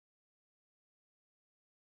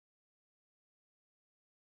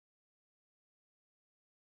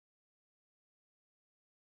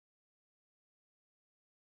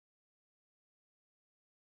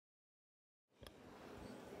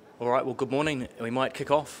All right, well, good morning. We might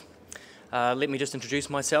kick off. Let me just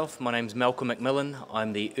introduce myself. My name's MacMillan.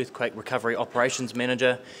 I'm the Earthquake Recovery Operations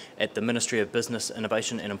Manager at the Ministry of Business,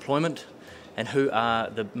 Innovation and Employment. And who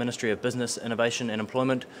are the Ministry of Business, Innovation and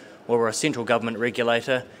Employment? Well, we're a central government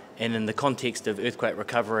regulator, and in the context of earthquake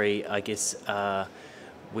recovery, I guess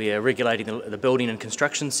we're regulating the building and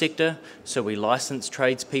construction sector. So we license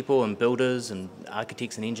tradespeople and builders and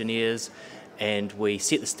architects and engineers, and we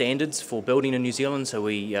set the standards for building in New Zealand, so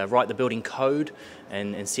we write the building code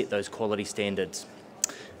and set those quality standards.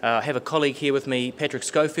 I have a colleague here with me, Patrick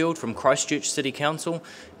Schofield from Christchurch City Council.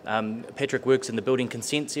 Patrick works in the building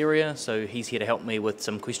consents area, so he's here to help me with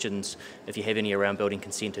some questions if you have any around building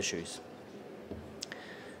consent issues.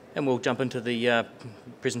 And we'll jump into the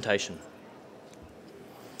presentation.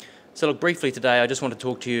 So look, briefly today I just want to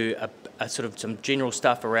talk to you sort of some general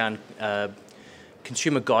stuff around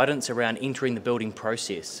consumer guidance around entering the building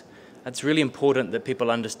process. It's really important that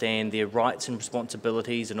people understand their rights and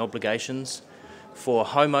responsibilities and obligations. For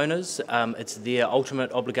homeowners, it's their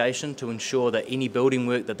ultimate obligation to ensure that any building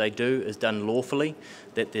work that they do is done lawfully,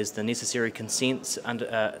 that there's the necessary consents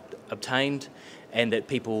obtained, and that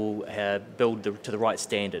people build to the right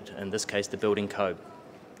standard, in this case the building code.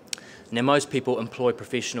 Now, most people employ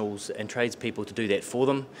professionals and tradespeople to do that for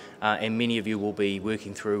them, and many of you will be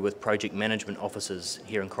working through with project management officers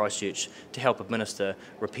here in Christchurch to help administer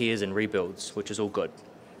repairs and rebuilds, which is all good.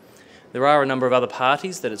 There are a number of other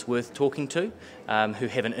parties that it's worth talking to who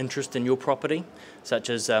have an interest in your property, such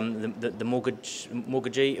as the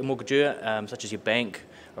mortgagor, such as your bank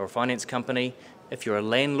or a finance company. If you're a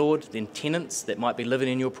landlord, then tenants that might be living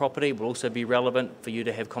in your property will also be relevant for you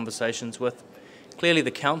to have conversations with. Clearly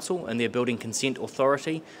the council and their building consent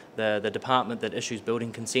authority, the department that issues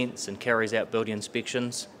building consents and carries out building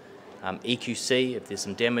inspections, EQC if there's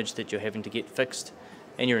some damage that you're having to get fixed,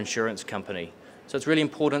 and your insurance company. So it's really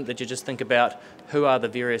important that you just think about who are the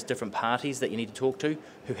various different parties that you need to talk to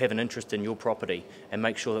who have an interest in your property, and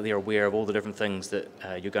make sure that they're aware of all the different things that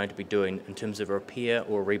you're going to be doing in terms of a repair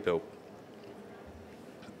or a rebuild.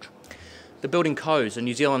 The building codes, and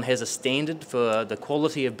New Zealand has a standard for the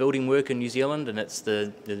quality of building work in New Zealand, and it's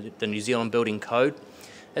the New Zealand Building Code.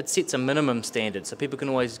 It sets a minimum standard, so people can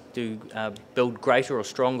always build greater or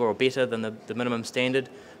stronger or better than the minimum standard,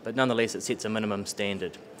 but nonetheless it sets a minimum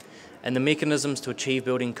standard. And the mechanisms to achieve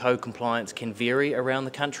building code compliance can vary around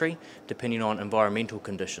the country depending on environmental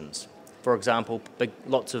conditions. For example,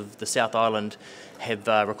 lots of the South Island have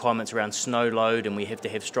requirements around snow load, and we have to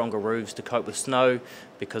have stronger roofs to cope with snow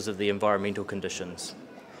because of the environmental conditions.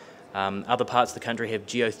 Other parts of the country have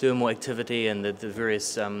geothermal activity and the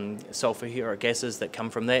various sulfuric gases that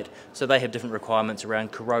come from that, so they have different requirements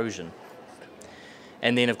around corrosion.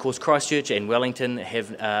 And then of course Christchurch and Wellington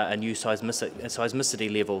have a new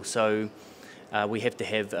seismicity level, so we have to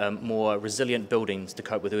have more resilient buildings to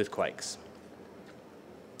cope with earthquakes.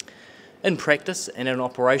 In practice and at an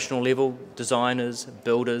operational level, designers,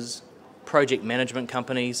 builders, project management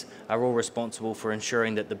companies are all responsible for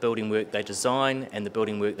ensuring that the building work they design and the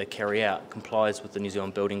building work they carry out complies with the New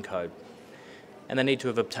Zealand Building Code. And they need to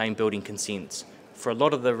have obtained building consents. For a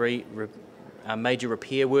lot of the major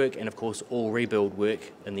repair work and of course all rebuild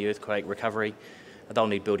work in the earthquake recovery, they'll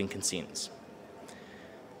need building consents.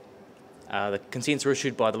 The consents are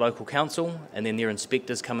issued by the local council, and then their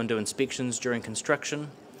inspectors come and do inspections during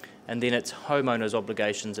construction. And then it's homeowners'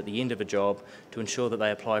 obligations at the end of a job to ensure that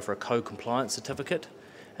they apply for a co-compliance certificate.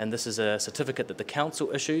 And this is a certificate that the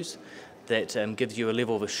council issues that gives you a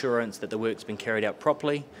level of assurance that the work's been carried out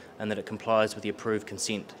properly and that it complies with the approved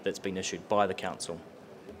consent that's been issued by the council.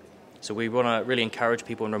 So we want to really encourage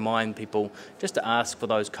people and remind people just to ask for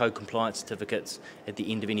those co-compliance certificates at the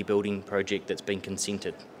end of any building project that's been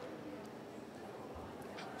consented.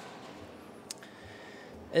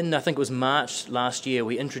 In, I think it was March last year,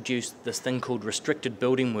 we introduced this thing called restricted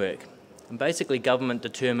building work. And basically government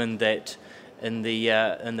determined that in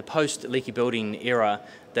the post-leaky building era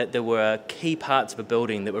that there were key parts of a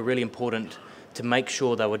building that were really important to make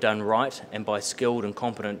sure they were done right and by skilled and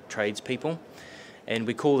competent tradespeople. And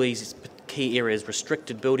we call these key areas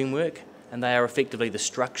restricted building work, and they are effectively the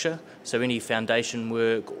structure, so any foundation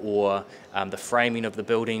work or the framing of the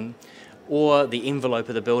building, or the envelope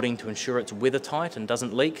of the building to ensure it's weathertight and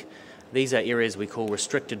doesn't leak. These are areas we call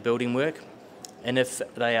restricted building work, and if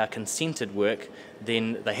they are consented work,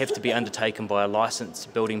 then they have to be undertaken by a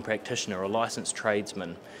licensed building practitioner or a licensed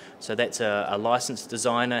tradesman. So that's a licensed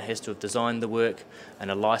designer has to have designed the work, and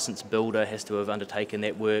a licensed builder has to have undertaken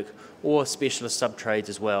that work, or specialist sub-trades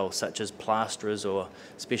as well, such as plasterers or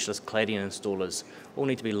specialist cladding installers, all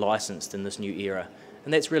need to be licensed in this new era.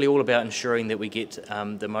 And that's really all about ensuring that we get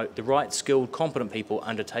the right skilled, competent people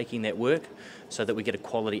undertaking that work so that we get a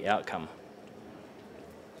quality outcome.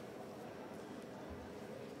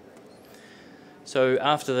 So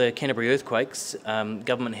after the Canterbury earthquakes,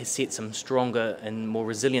 government has set some stronger and more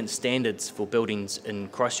resilient standards for buildings in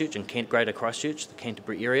Christchurch and Greater Christchurch, the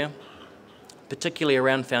Canterbury area, particularly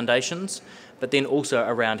around foundations, but then also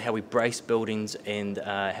around how we brace buildings and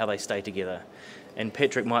how they stay together. And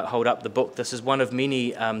Patrick might hold up the book. This is one of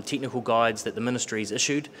many technical guides that the ministry's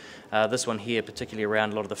issued. This one here particularly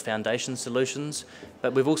around a lot of the foundation solutions,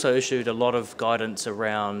 but we've also issued a lot of guidance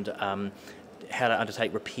around how to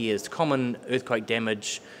undertake repairs, common earthquake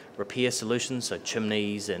damage repair solutions, so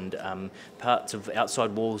chimneys and parts of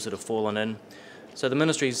outside walls that have fallen in. So the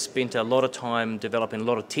ministry's spent a lot of time developing a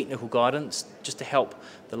lot of technical guidance just to help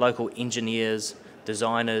the local engineers,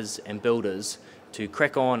 designers and builders to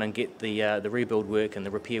crack on and get the rebuild work and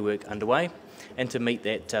the repair work underway and to meet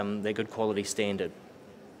that their good quality standard.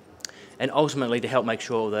 And ultimately to help make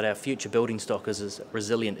sure that our future building stock is as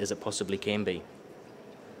resilient as it possibly can be.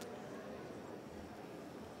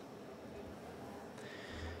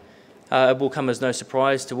 It will come as no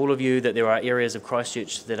surprise to all of you that there are areas of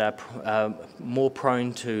Christchurch that are more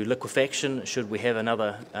prone to liquefaction should we have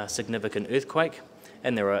another significant earthquake,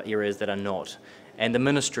 and there are areas that are not. And the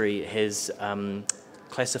ministry has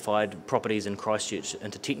classified properties in Christchurch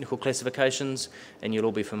into technical classifications, and you'll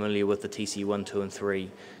all be familiar with the TC 1, 2 and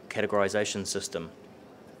 3 categorisation system.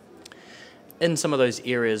 In some of those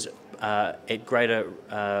areas at greater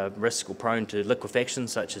risk or prone to liquefaction,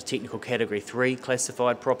 such as technical category 3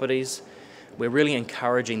 classified properties, we're really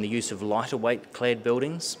encouraging the use of lighter weight clad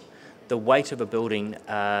buildings. The weight of a building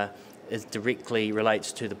directly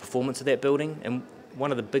relates to the performance of that building, and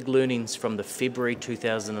one of the big learnings from the February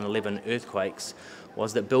 2011 earthquakes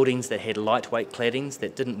was that buildings that had lightweight claddings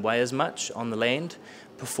that didn't weigh as much on the land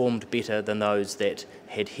performed better than those that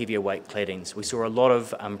had heavier weight claddings. We saw a lot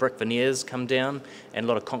of brick veneers come down and a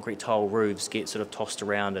lot of concrete tile roofs get sort of tossed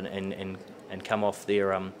around and come off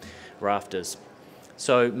their rafters.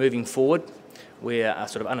 So moving forward, we're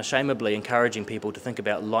sort of unashamedly encouraging people to think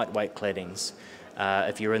about lightweight claddings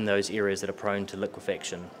if you're in those areas that are prone to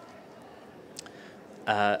liquefaction.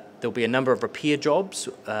 There'll be a number of repair jobs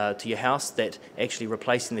to your house that actually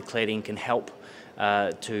replacing the cladding can help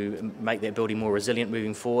to make that building more resilient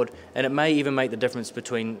moving forward, and it may even make the difference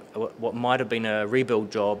between what might have been a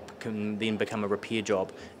rebuild job can then become a repair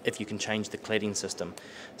job if you can change the cladding system.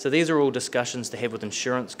 So these are all discussions to have with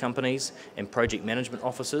insurance companies and project management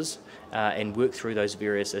officers and work through those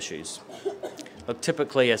various issues. Look,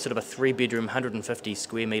 typically a sort of a 3-bedroom, 150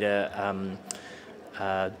 square metre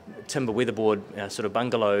timber weatherboard sort of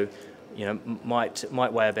bungalow, might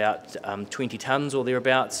weigh about 20 tonnes or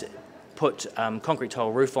thereabouts. Put concrete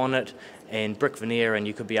tile roof on it and brick veneer, and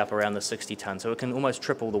you could be up around the 60 tonne. So it can almost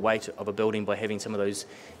triple the weight of a building by having some of those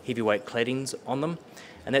heavyweight claddings on them,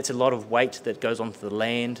 and that's a lot of weight that goes onto the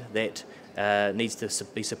land that needs to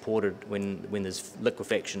be supported when there's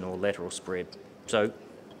liquefaction or lateral spread. So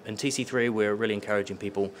in TC3 we're really encouraging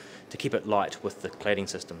people to keep it light with the cladding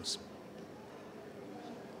systems.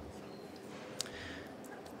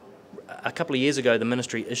 A couple of years ago, the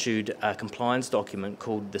ministry issued a compliance document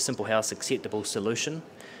called the Simple House Acceptable Solution,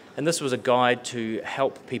 and this was a guide to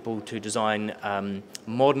help people to design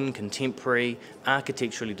modern, contemporary,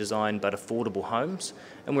 architecturally designed but affordable homes,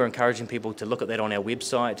 and we're encouraging people to look at that on our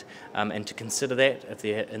website and to consider that if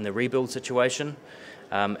they're in the rebuild situation.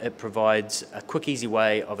 It provides a quick, easy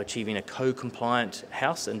way of achieving a co-compliant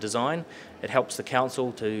house and design. It helps the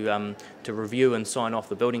council to review and sign off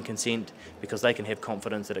the building consent because they can have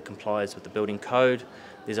confidence that it complies with the building code.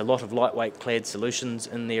 There's a lot of lightweight clad solutions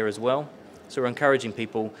in there as well. So we're encouraging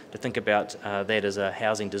people to think about that as a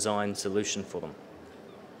housing design solution for them.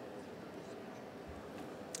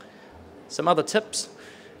 Some other tips.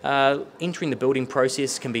 Entering the building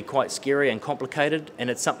process can be quite scary and complicated, and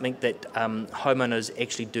it's something that homeowners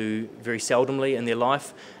actually do very seldomly in their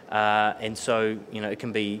life, and so it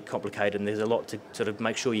can be complicated and there's a lot to sort of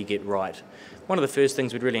make sure you get right. One of the first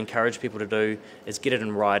things we'd really encourage people to do is get it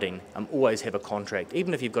in writing. Always have a contract.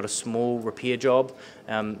 Even if you've got a small repair job,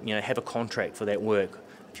 have a contract for that work.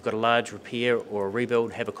 If you've got a large repair or a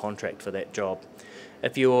rebuild, have a contract for that job.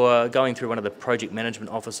 If you're going through one of the project management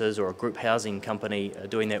offices or a group housing company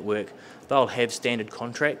doing that work, they'll have standard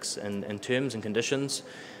contracts and terms and conditions.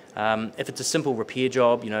 If it's a simple repair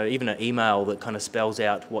job, even an email that kind of spells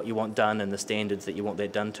out what you want done and the standards that you want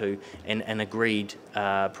that done to, and an agreed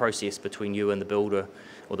process between you and the builder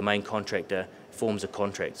or the main contractor forms a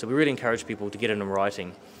contract. So we really encourage people to get it in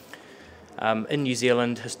writing. In New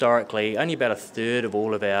Zealand, historically, only about a third of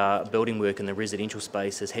all of our building work in the residential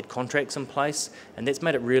space has had contracts in place, and that's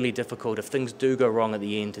made it really difficult if things do go wrong at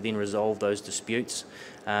the end to then resolve those disputes,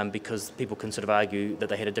 because people can sort of argue that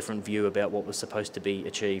they had a different view about what was supposed to be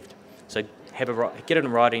achieved. So get it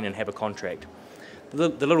in writing and have a contract. The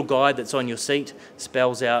little guide that's on your seat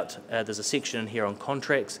spells out, there's a section in here on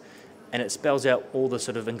contracts, and it spells out all the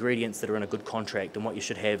sort of ingredients that are in a good contract and what you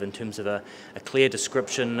should have in terms of a clear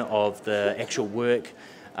description of the actual work,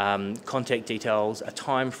 contact details, a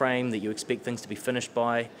time frame that you expect things to be finished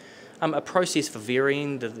by, a process for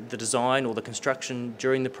varying the design or the construction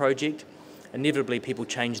during the project. Inevitably people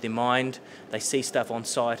change their mind, they see stuff on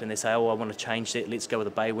site and they say, oh, I want to change that, let's go with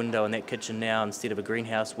a bay window in that kitchen now instead of a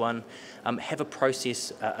greenhouse one. Have a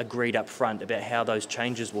process agreed up front about how those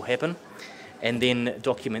changes will happen, and then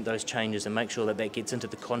document those changes and make sure that that gets into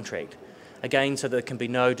the contract. Again, so there can be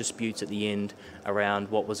no disputes at the end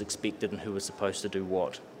around what was expected and who was supposed to do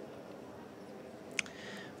what.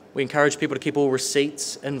 We encourage people to keep all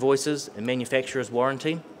receipts, invoices and manufacturer's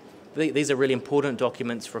warranty. These are really important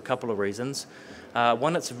documents for a couple of reasons.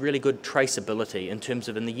 One, it's really good traceability in terms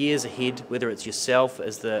of in the years ahead, whether it's yourself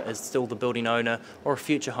as still the building owner or a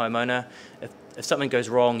future homeowner, if something goes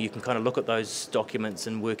wrong, you can kind of look at those documents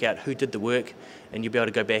and work out who did the work, and you'll be able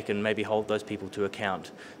to go back and maybe hold those people to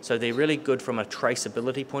account. So they're really good from a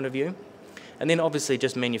traceability point of view. And then obviously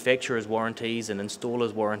just manufacturers' warranties and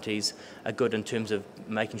installers' warranties are good in terms of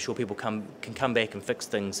making sure people can come back and fix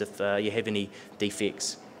things if you have any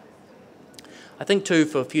defects. I think too,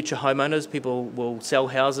 for future homeowners, people will sell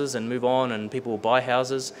houses and move on, and people will buy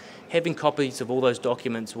houses. Having copies of all those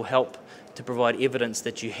documents will help to provide evidence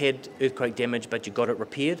that you had earthquake damage but you got it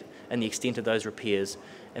repaired and the extent of those repairs.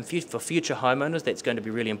 And for future homeowners, that's going to be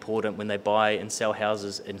really important when they buy and sell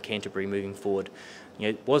houses in Canterbury moving forward.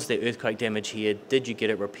 You know, was there earthquake damage here? Did you get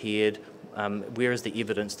it repaired? Where is the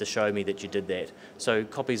evidence to show me that you did that? So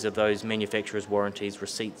copies of those manufacturers' warranties,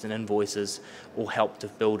 receipts and invoices will help to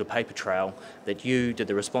build a paper trail that you did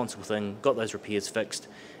the responsible thing, got those repairs fixed,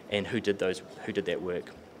 and who did that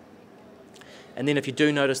work. And then if you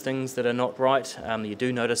do notice things that are not right, you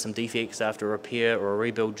do notice some defects after a repair or a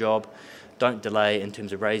rebuild job, don't delay in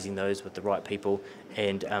terms of raising those with the right people,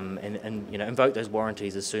 and you know, invoke those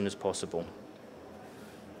warranties as soon as possible.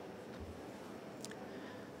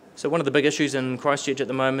 So one of the big issues in Christchurch at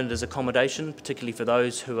the moment is accommodation, particularly for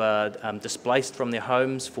those who are displaced from their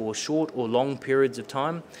homes for short or long periods of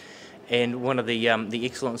time. And one of the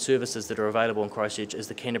excellent services that are available in Christchurch is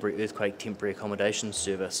the Canterbury Earthquake Temporary Accommodation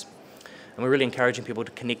Service. And we're really encouraging people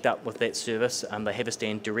to connect up with that service. They have a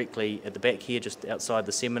stand directly at the back here, just outside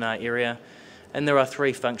the seminar area. And there are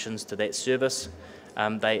 3 functions to that service.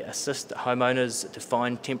 They assist homeowners to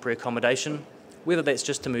find temporary accommodation, whether that's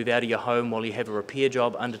just to move out of your home while you have a repair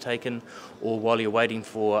job undertaken or while you're waiting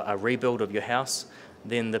for a rebuild of your house.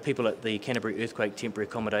 Then the people at the Canterbury Earthquake Temporary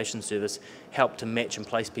Accommodation Service help to match and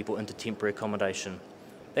place people into temporary accommodation.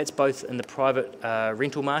 That's both in the private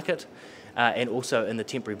rental market and also in the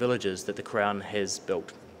temporary villages that the Crown has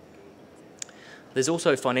built. There's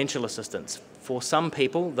also financial assistance. For some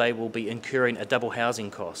people, they will be incurring a double housing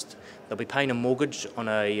cost. They'll be paying a mortgage on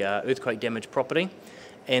a earthquake damaged property,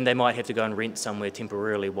 and they might have to go and rent somewhere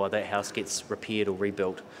temporarily while that house gets repaired or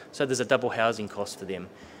rebuilt. So there's a double housing cost for them.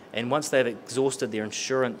 And once they've exhausted their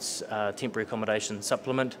insurance temporary accommodation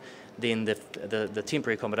supplement, then the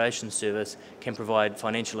temporary accommodation service can provide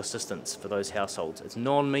financial assistance for those households. It's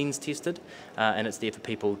non-means tested, and it's there for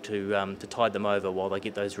people to tide them over while they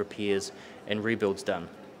get those repairs and rebuilds done.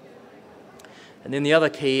 And then the other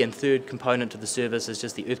key and third component to the service is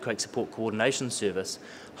just the Earthquake Support Coordination Service,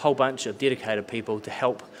 a whole bunch of dedicated people to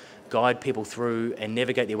help guide people through and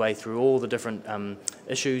navigate their way through all the different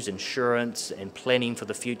issues, insurance and planning for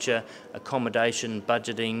the future, accommodation,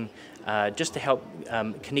 budgeting, just to help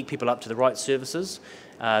connect people up to the right services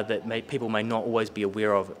that people may not always be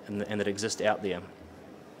aware of and that exist out there.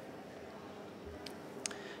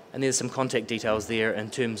 And there's some contact details there in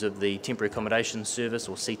terms of the Temporary Accommodation Service,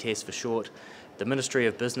 or CTAS for short. The Ministry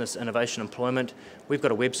of Business, Innovation and Employment, we've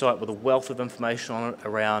got a website with a wealth of information on it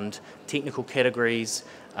around technical categories,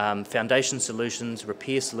 foundation solutions,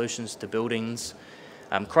 repair solutions to buildings.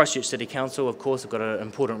 Christchurch City Council, of course, have got an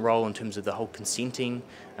important role in terms of the whole consenting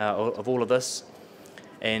of all of this.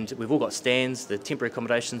 And we've all got stands. The Temporary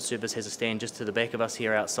Accommodation Service has a stand just to the back of us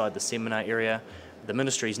here outside the seminar area. The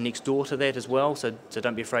ministry is next door to that as well, so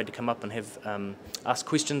don't be afraid to come up and have ask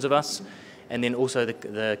questions of us. And then also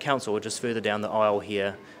the council are just further down the aisle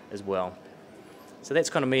here as well. So that's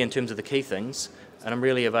kind of me in terms of the key things, and I'm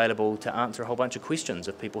really available to answer a whole bunch of questions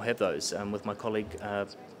if people have those with my colleague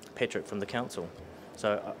Patrick from the council.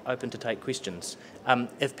 So open to take questions.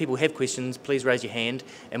 If people have questions, please raise your hand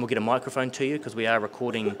and we'll get a microphone to you because we are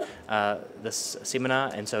recording this seminar,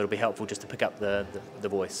 and so it'll be helpful just to pick up the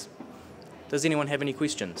voice. Does anyone have any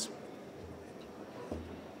questions?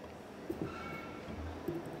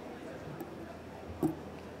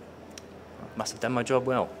 Must have done my job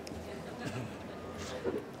well.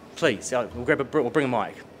 Please, we'll bring a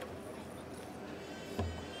mic.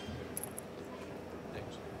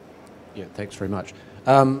 Yeah, thanks very much.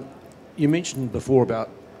 You mentioned before about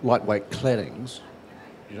lightweight claddings,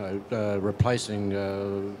 you know, replacing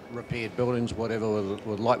repaired buildings, whatever,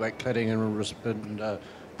 with lightweight cladding in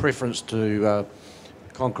preference to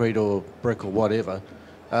concrete or brick or whatever.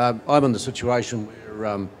 I'm in the situation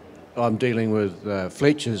where I'm dealing with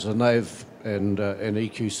Fletcher's and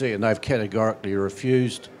EQC, and they've categorically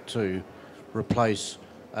refused to replace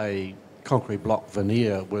a concrete block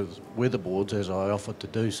veneer with weatherboards as I offered to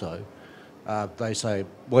do so. They say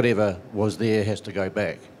whatever was there has to go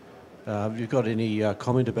back. Have you got any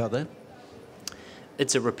comment about that?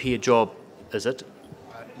 It's a repair job, is it?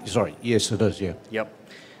 Sorry, yes it is, yeah. Yep.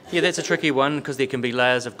 Yeah, that's a tricky one because there can be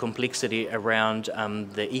layers of complexity around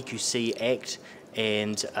the EQC Act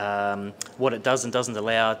and what it does and doesn't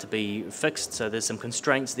allow to be fixed. So there's some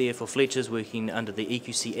constraints there for Fletcher's working under the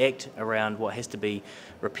EQC Act around what has to be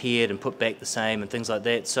repaired and put back the same and things like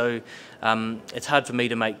that. So it's hard for me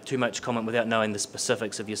to make too much comment without knowing the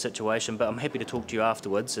specifics of your situation, but I'm happy to talk to you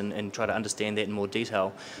afterwards and try to understand that in more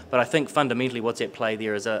detail. But I think fundamentally what's at play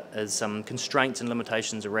there is some constraints and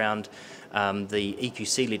limitations around the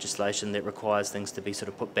EQC legislation that requires things to be sort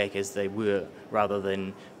of put back as they were rather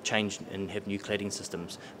than change and have new cladding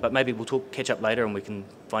systems. But maybe we'll catch up later and we can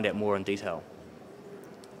find out more in detail.